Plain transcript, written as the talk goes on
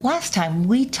Last time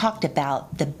we talked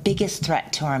about the biggest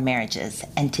threat to our marriages,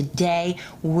 and today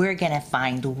we're going to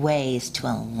find ways to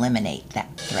eliminate that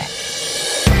threat.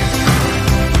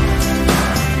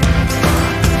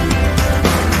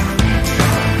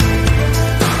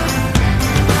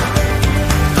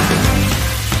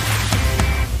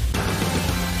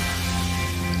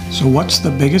 So what's the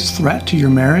biggest threat to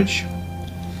your marriage?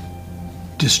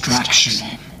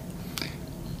 Distraction.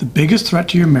 The biggest threat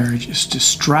to your marriage is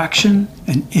distraction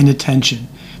and inattention,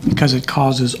 because it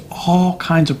causes all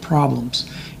kinds of problems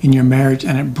in your marriage,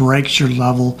 and it breaks your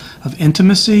level of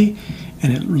intimacy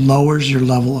and it lowers your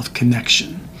level of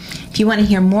connection. If you want to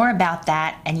hear more about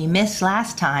that and you missed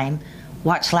last time,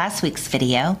 watch last week's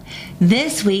video.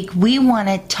 This week we want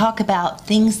to talk about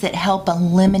things that help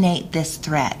eliminate this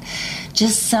threat.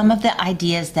 Just some of the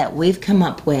ideas that we've come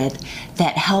up with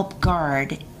that help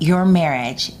guard your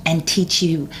marriage and teach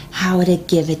you how to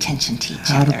give attention to each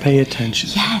other. How to pay attention.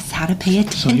 Yes, how to pay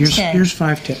attention. So here's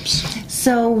 5 tips.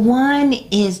 So one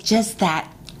is just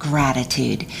that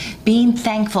gratitude. Being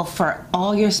thankful for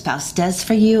all your spouse does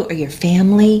for you or your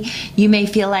family. You may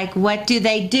feel like, what do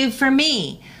they do for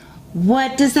me?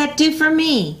 What does that do for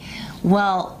me?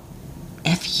 Well,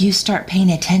 if you start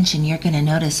paying attention, you're going to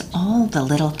notice all the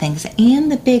little things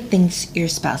and the big things your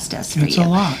spouse does for you. It's a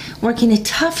lot. Working a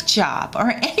tough job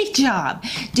or any job,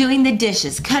 doing the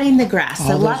dishes, cutting the grass,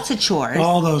 lots of chores.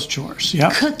 All those chores,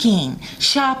 yep. Cooking,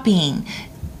 shopping,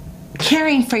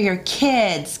 caring for your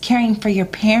kids, caring for your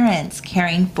parents,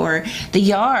 caring for the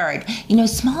yard. You know,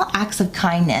 small acts of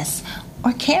kindness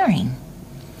or caring.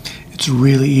 It's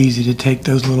really easy to take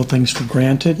those little things for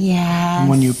granted. Yes. And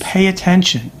when you pay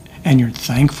attention and you're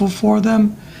thankful for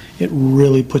them, it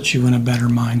really puts you in a better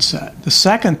mindset. The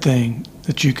second thing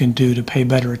that you can do to pay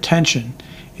better attention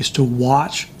is to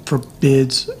watch for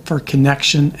bids for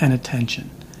connection and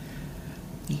attention.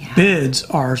 Yeah. Bids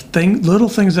are little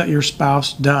things that your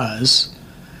spouse does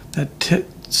that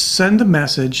send a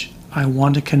message, I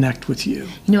want to connect with you.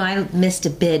 You know, I missed a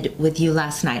bid with you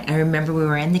last night. I remember we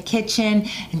were in the kitchen,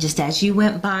 and just as you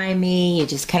went by me, you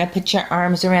just kind of put your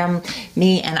arms around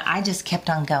me, and I just kept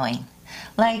on going.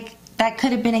 Like, that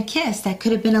could have been a kiss. That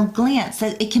could have been a glance.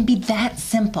 It can be that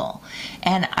simple.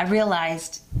 And I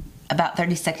realized about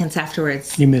 30 seconds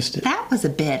afterwards, you missed it. That was a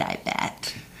bid, I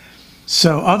bet.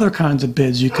 So other kinds of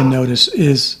bids you can notice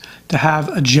is to have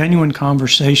a genuine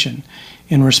conversation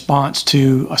in response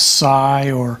to a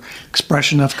sigh or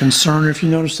expression of concern, if you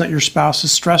notice that your spouse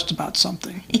is stressed about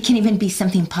something. It can even be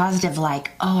something positive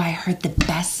like, oh, I heard the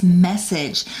best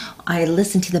message. I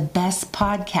listened to the best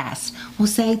podcast. Well,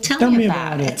 say, tell me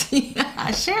about it.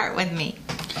 Yeah, share it with me.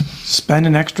 Spend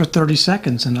an extra 30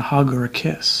 seconds in a hug or a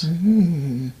kiss.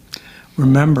 Mm-hmm.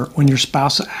 Remember, when your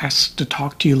spouse asks to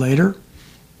talk to you later,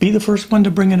 be the first one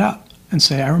to bring it up and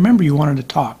say, I remember you wanted to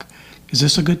talk. Is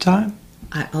this a good time?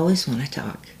 I always want to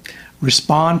talk.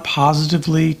 Respond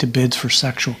positively to bids for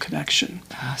sexual connection.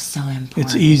 Oh, so important.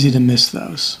 It's easy to miss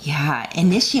those. Yeah,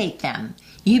 initiate them.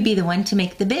 You be the one to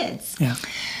make the bids. Yeah.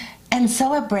 And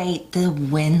celebrate the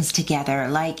wins together.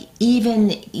 Like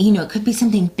even, you know, it could be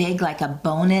something big like a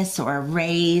bonus or a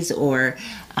raise, or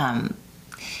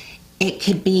it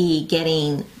could be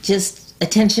getting just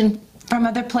attention from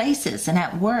other places and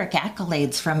at work,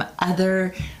 accolades from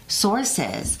other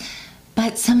sources.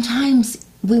 But sometimes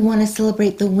we want to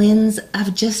celebrate the wins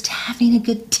of just having a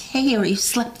good day, or you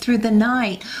slept through the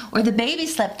night, or the baby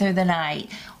slept through the night,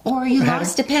 or you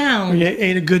lost a pound. Or you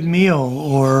ate a good meal,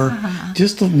 or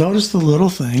just notice the little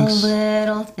things. The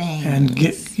little things. And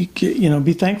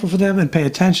be thankful for them and pay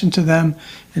attention to them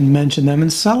and mention them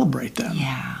and celebrate them.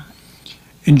 Yeah.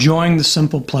 Enjoying the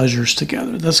simple pleasures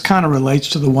together. This kind of relates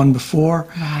to the one before.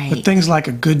 Right. But things like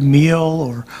a good meal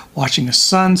or watching a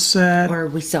sunset. Or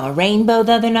we saw a rainbow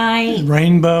the other night.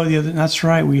 That's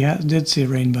right, we did see a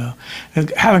rainbow.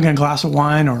 Having a glass of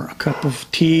wine or a cup of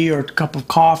tea or a cup of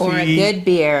coffee. Or a good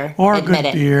beer. Or a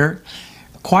good beer.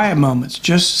 Quiet moments,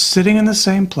 just sitting in the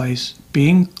same place,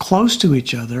 being close to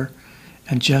each other,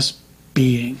 and just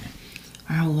being.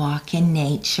 Or a walk in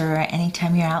nature,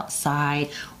 anytime you're outside,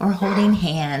 or holding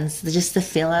hands. Just the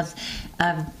feel of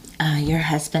your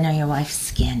husband or your wife's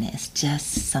skin is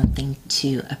just something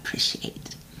to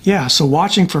appreciate. Yeah, so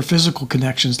watching for physical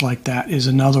connections like that is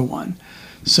another one.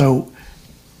 So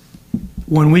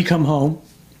when we come home,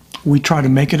 we try to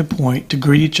make it a point to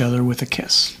greet each other with a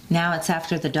kiss. Now it's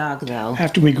after the dog, though.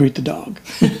 After we greet the dog,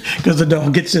 because the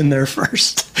dog gets in there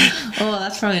first. Oh,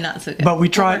 that's probably not so good. But we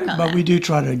do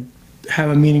try to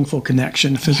have a meaningful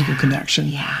connection, a physical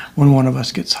connection, when one of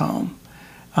us gets home.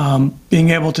 Being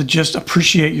able to just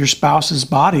appreciate your spouse's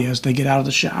body as they get out of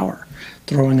the shower,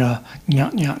 throwing a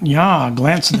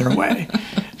glance their way.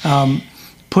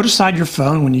 Put aside your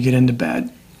phone when you get into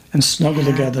bed and snuggle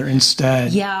together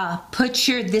instead. Yeah,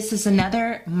 this is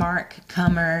another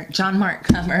John Mark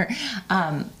Comer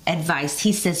advice.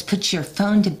 He says, put your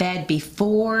phone to bed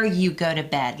before you go to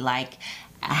bed, like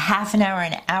a half an hour,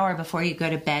 an hour before you go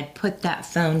to bed. Put that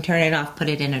phone, turn it off, put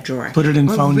it in a drawer. Put it in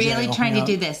phone We're jail. really trying to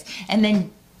do this. And then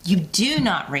you do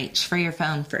not reach for your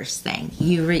phone first thing.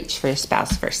 You reach for your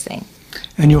spouse first thing.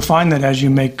 And you'll find that as you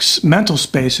make mental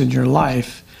space in your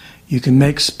life, you can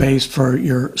make space for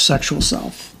your sexual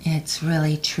self. It's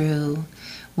really true.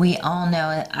 We all know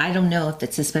it. I don't know if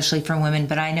it's especially for women,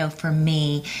 but I know for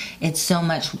me, it's so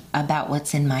much about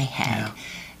what's in my head. Yeah.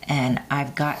 And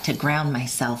I've got to ground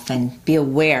myself and be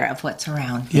aware of what's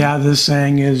around me. Yeah, the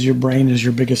saying is your brain is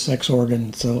your biggest sex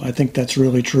organ. So I think that's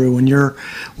really true. When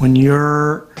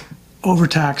you're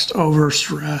overtaxed,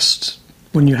 overstressed,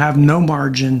 when you have no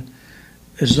margin,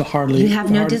 you have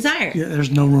no desire. Yeah,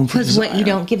 there's no room for desire. Because what you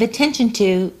don't give attention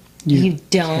to, you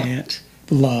don't can't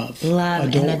love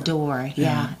and adore.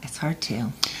 Yeah, it's hard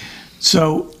to.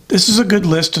 So this is a good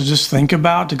list to just think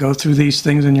about, to go through these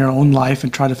things in your own life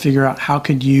and try to figure out how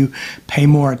could you pay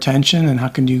more attention and how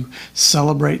can you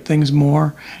celebrate things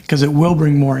more, because it will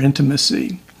bring more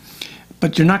intimacy.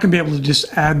 But you're not going to be able to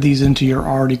just add these into your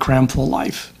already crammed full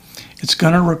life. It's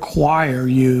going to require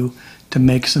you to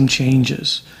make some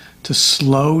changes, to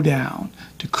slow down,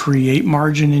 to create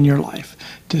margin in your life,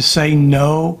 to say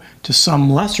no to some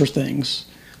lesser things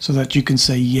so that you can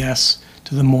say yes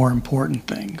to the more important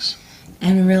things.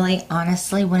 And really,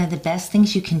 honestly, one of the best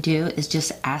things you can do is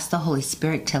just ask the Holy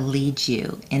Spirit to lead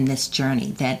you in this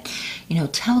journey. That,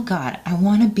 tell God, I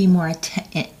want to be more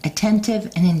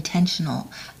attentive and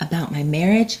intentional about my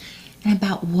marriage and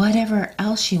about whatever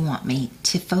else you want me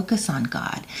to focus on,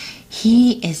 God.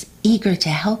 He is eager to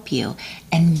help you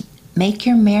and make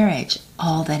your marriage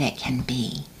all that it can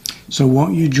be. So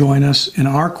won't you join us in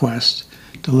our quest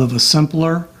to live a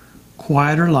simpler,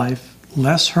 quieter life,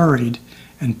 less hurried,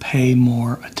 and pay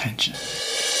more attention?